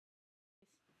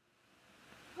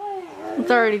It's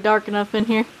already dark enough in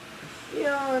here.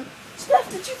 Yawn.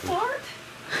 Steph, did you fart?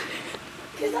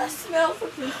 Because I smell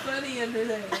something funny under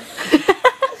there.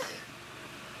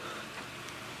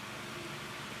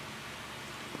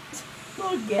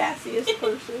 I'm the gassiest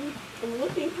person. I'm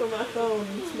looking for my phone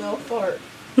and smell fart.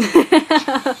 My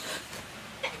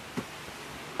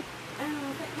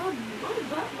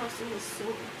butt muscle was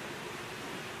sore.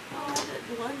 Oh, I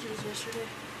did lunges yesterday.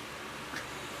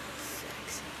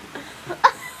 Sexy.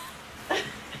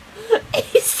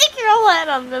 You stick your whole head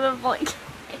under the blanket.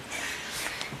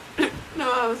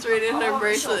 No, I was reading her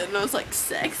bracelet and I was like,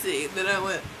 sexy. Then I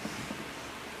went,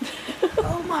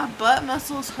 oh, my butt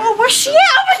muscles hurt. Oh, where's she at?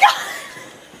 Oh my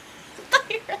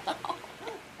god!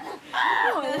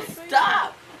 Oh,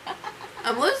 stop.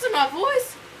 I'm losing my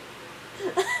voice.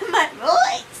 My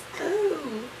voice!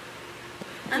 Ooh.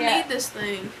 I need this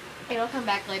thing. It'll come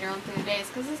back later on through the day. It's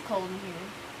because it's cold in here.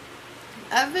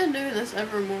 I've been doing this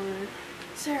every morning.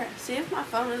 Sarah, see if my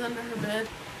phone is under her bed.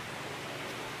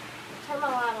 Turn my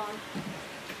light on.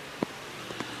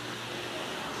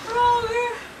 Oh,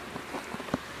 here.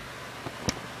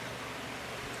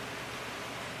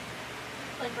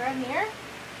 Like right here?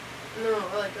 No,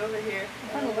 like over here.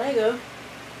 Kind of Lego.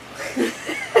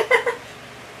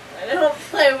 I don't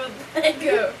play with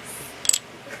Legos.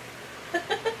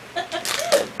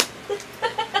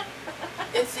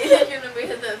 It's either going to be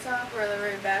at the top or the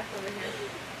very back over here.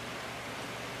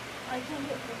 I can't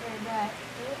get the very back.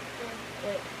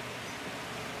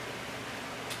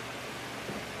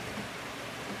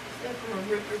 Steph, I'm going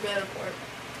to rip your bed apart.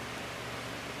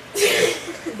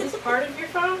 Is this part of your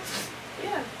phone?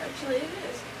 Yeah, actually it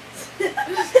is.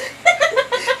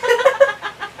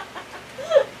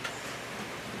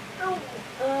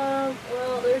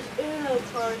 Well, there's Uno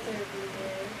cards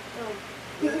everywhere.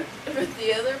 But the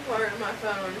other part of my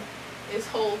phone is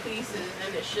whole pieces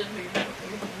and it should be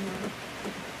broken.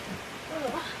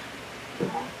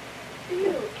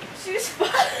 Ew. She's fine.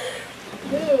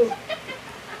 Ew.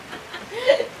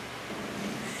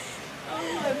 Oh,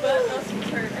 my butt muscles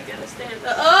hurt. I gotta stand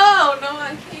up. Oh, no,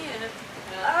 I can't.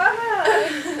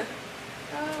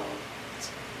 Oh.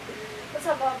 Let's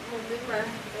hop off and move my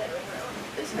bed around.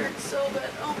 This hurts so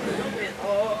bad. Oh, man.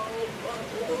 Oh.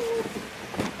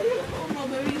 I gotta hold my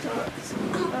booty talks.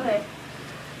 Okay.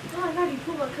 Oh my god, you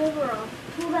pulled my cover off.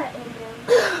 Pull that in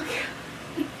down.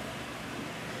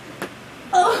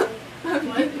 Oh. I'm I'm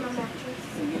getting getting my mattress.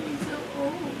 so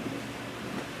old.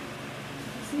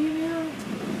 See you.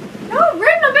 No,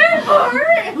 rip my bed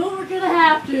apart! Well, we're gonna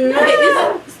have to.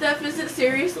 Wait, Steph, is it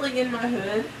seriously in my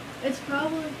hood? It's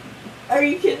probably. Are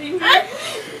you kidding me?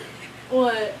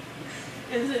 What?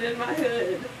 Is it in my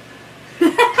hood?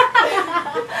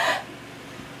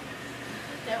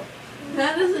 No.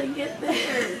 How does it get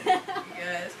there? You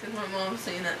guys, because my mom's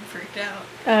seen that and freaked out.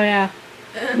 Oh, yeah.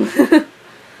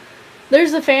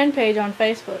 There's a fan page on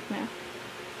Facebook now.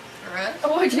 For us?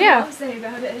 Oh, what did Yeah. you say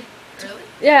about it? Really?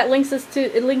 Yeah, it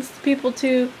links people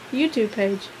to YouTube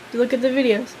page to look at the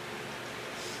videos.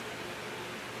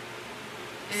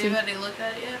 Anybody look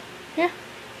at it yet? Yeah.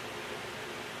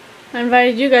 I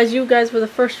invited you guys. You guys were the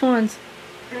first ones.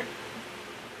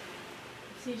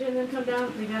 CJ and them come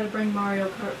down. They gotta bring Mario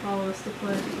Kart for all of us to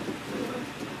play.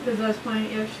 Because I was playing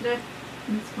it yesterday.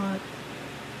 And it's fun.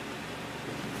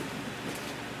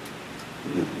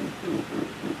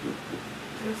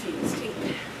 My feet stink.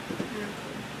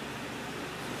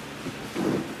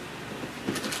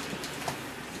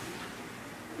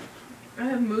 I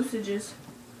have moosages.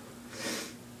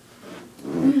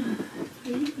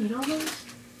 Did you eat all those?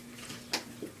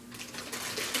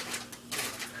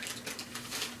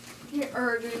 Here,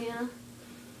 Adrianna.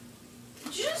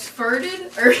 Did you just farted?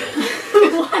 Or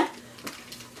What?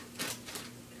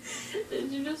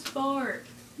 did you just fart?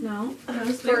 No. I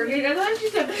was thinking, I thought you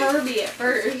said Furby at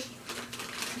first.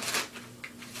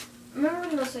 Remember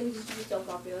when those things used to be so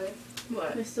popular?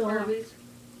 What? They still are. Furbies?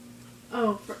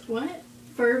 Oh, what?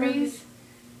 Furbies?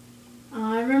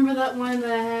 I remember that one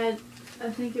that had, I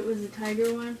think it was a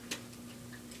tiger one.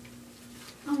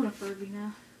 I want a Furby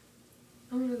now.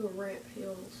 I'm gonna go ramp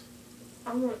hills.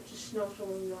 I want to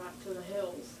snowstorm right to the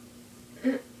hills.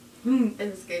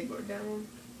 And skateboard down them.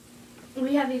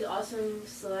 We have these awesome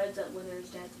sleds that Leonard's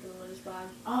dad's gonna let us buy.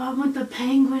 Oh, I want the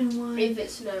penguin one. If it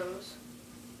snows.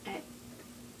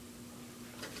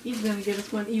 He's gonna get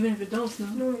us one even if it don't snow.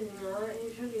 No, he's not.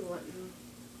 He should be wanting.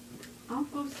 I'll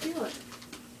go steal it.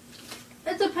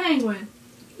 It's a penguin.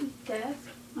 Theft?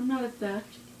 I'm not a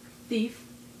theft. Thief.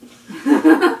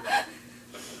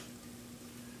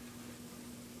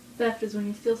 Theft is when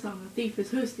you steal something. A thief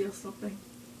is who steals something.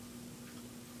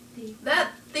 Thief.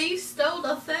 That thief stole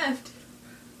the theft.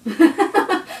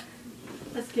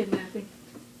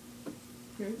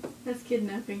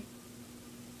 kidnapping.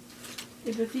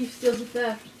 If a thief steals a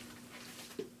theft,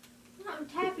 No, I'm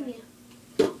tapping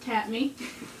you. tap me.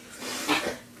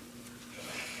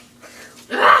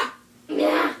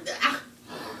 Yeah.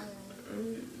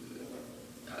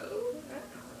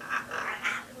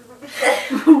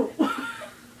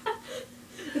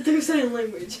 They're saying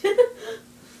language.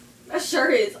 That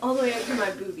sure is, all the way up to my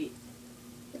boobie.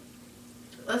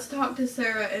 Let's talk to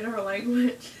Sarah in her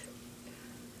language.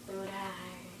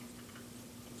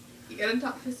 You gotta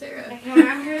talk to Sarah.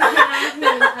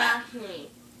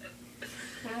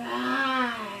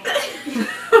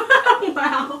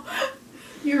 Wow.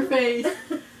 Your face.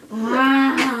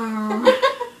 Wow.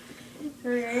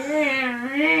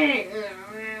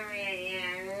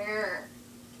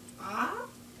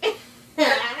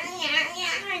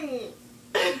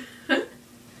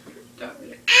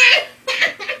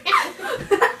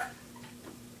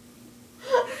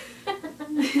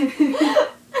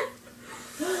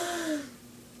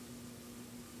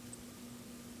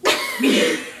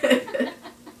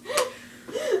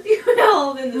 You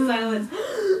held in the silence.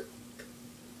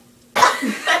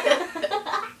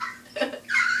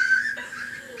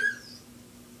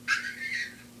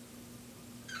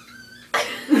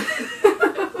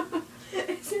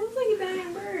 It sounds like a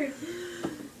dying bird.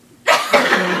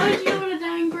 How did you know what a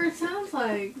dying bird sounds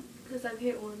like? Because I've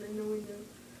hit one in the window.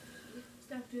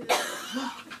 Stop doing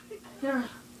that. Yeah.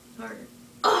 Harder.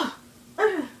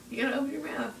 You gotta open your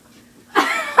mouth.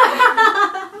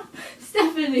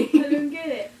 Stephanie. I didn't get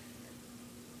it.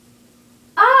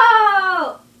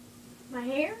 Oh! My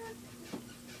hair?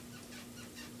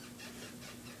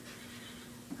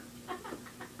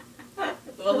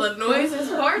 Well, the noise is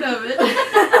part of it.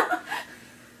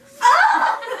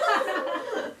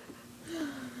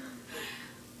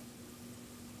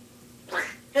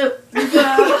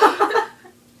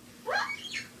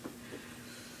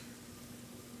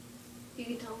 You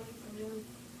can tell me if I'm doing.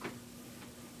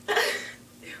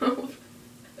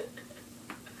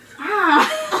 Ah.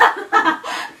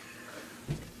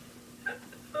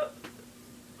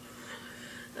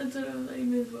 That's what I was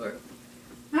aiming for.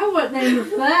 I wasn't aiming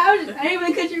for that. I was just aiming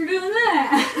because you were doing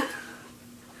that.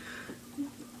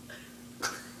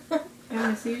 You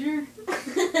having a seizure?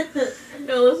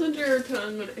 No, listen to her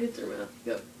tongue when it hits her mouth.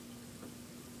 Go.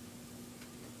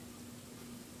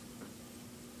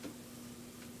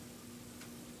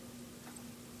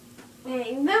 I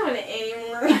ain't doing it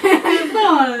anymore.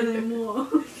 Not anymore.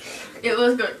 It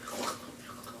was going.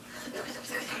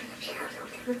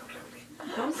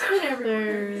 Don't spit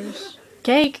everywhere. There's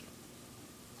cake.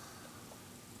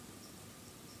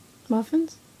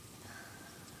 Muffins?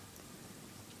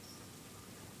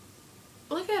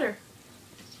 Look at her.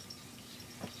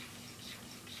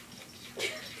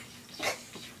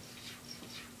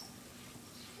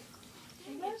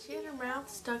 She had her mouth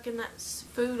stuck in that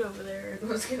food over there and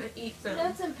was gonna eat You them. know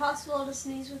it's impossible to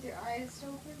sneeze with your eyes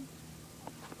open?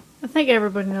 I think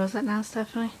everybody knows that now,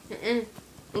 Stephanie. Mm-mm.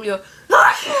 We go.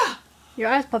 Your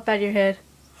eyes pop out of your head.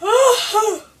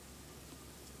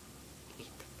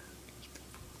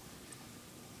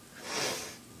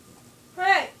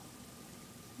 Hey!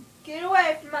 Get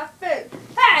away from my food.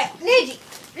 Hey! Nidgy!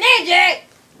 Nidgy!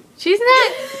 She's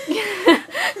not.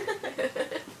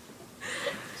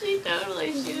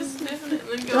 She was sniffing it and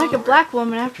then You're go like a over. black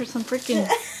woman after some freaking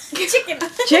Chicken!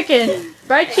 chicken.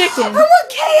 Fried chicken. I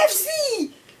want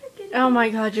KFC! Oh my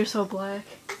god, you're so black.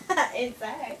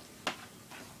 Inside.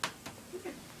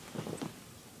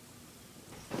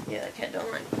 Yeah, that cat don't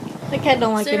like. That cat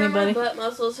don't like Sarah, anybody. my butt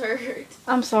muscles hurt.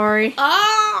 I'm sorry.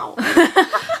 Ow!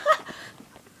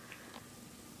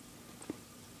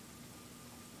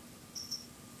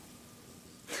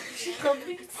 Is that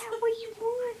what you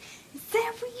want? Is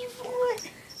that what you want?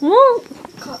 Well,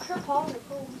 Her paws are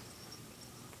cold.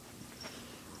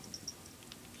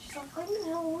 She's like, leave me the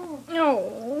hell alone.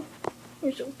 no.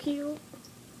 You're so cute.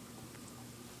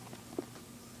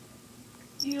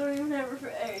 You don't even have her for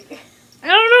egg. I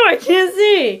don't know, I can't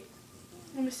see.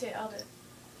 Let me see it, I'll do it.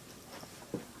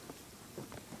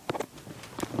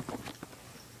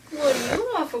 What do you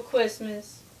want for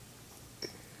Christmas?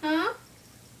 Huh? What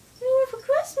do you want for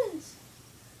Christmas?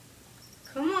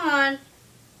 Come on.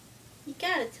 You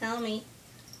gotta tell me.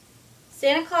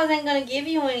 Santa Claus ain't gonna give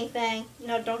you anything.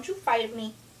 No, don't you fight at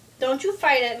me. Don't you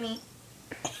fight at me.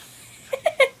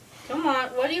 Come on,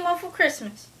 what do you want for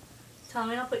Christmas? Tell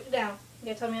me and I'll put you down. You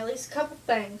gotta tell me at least a couple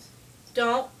things.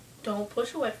 Don't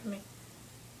push away from me.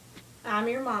 I'm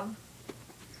your mom.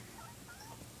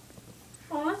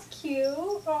 Oh, that's cute.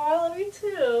 Oh, I love you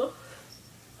too.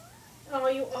 Oh,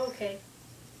 you, okay.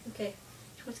 Okay.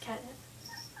 She wants catnip.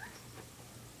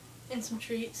 And some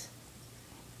treats.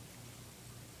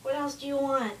 What else do you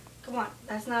want? Come on,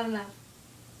 that's not enough.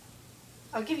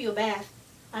 I'll give you a bath.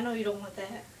 I know you don't want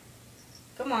that.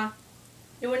 Come on.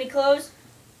 You want any clothes?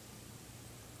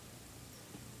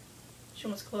 She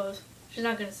wants clothes. She's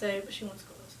not gonna say it, but she wants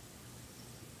clothes.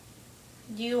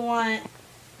 Do you want...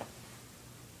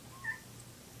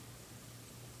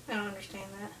 I don't understand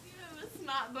that. It's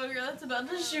not booger that's about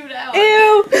to shoot out.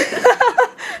 Ew!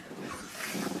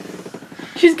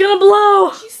 She's gonna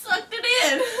blow! She sucked it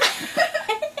in.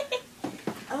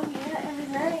 Oh yeah, every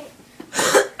night.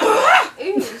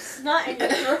 Ew, snot in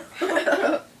your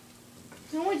throat.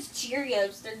 No one's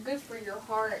Cheerios. They're good for your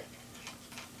heart.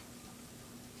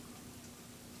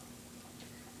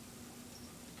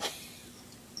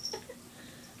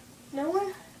 No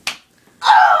one?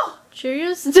 Oh!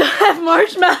 Cheerios still have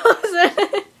marshmallows in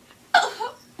it.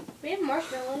 We have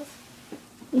marshmallows.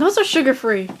 Those are sugar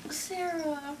free.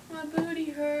 Sarah, my booty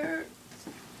hurts.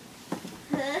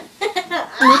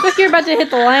 You look like you're about to hit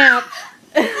the lamp.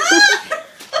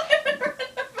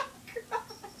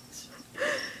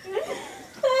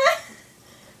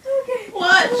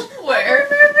 Watch. Where?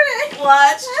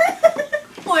 Watch.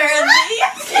 Where are these?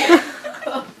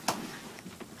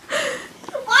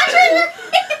 Watch it!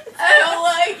 I don't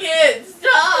like it.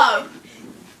 Stop.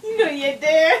 You know you do.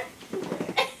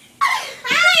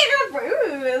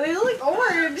 Ooh, they look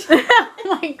orange.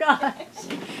 Oh my gosh. I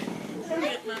feel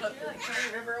like trying to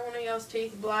remember one of y'all's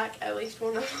teeth black, at least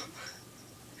one of them.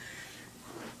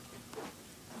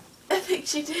 I think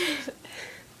she did.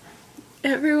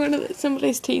 Every one of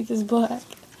somebody's teeth is black.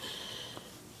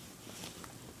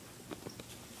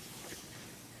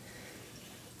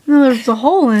 No, there's a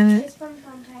hole in it. It's from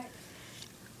contact.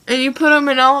 And you put them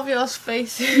in all of y'all's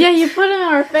faces. Yeah, you put them in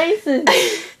our faces.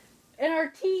 In our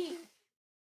teeth.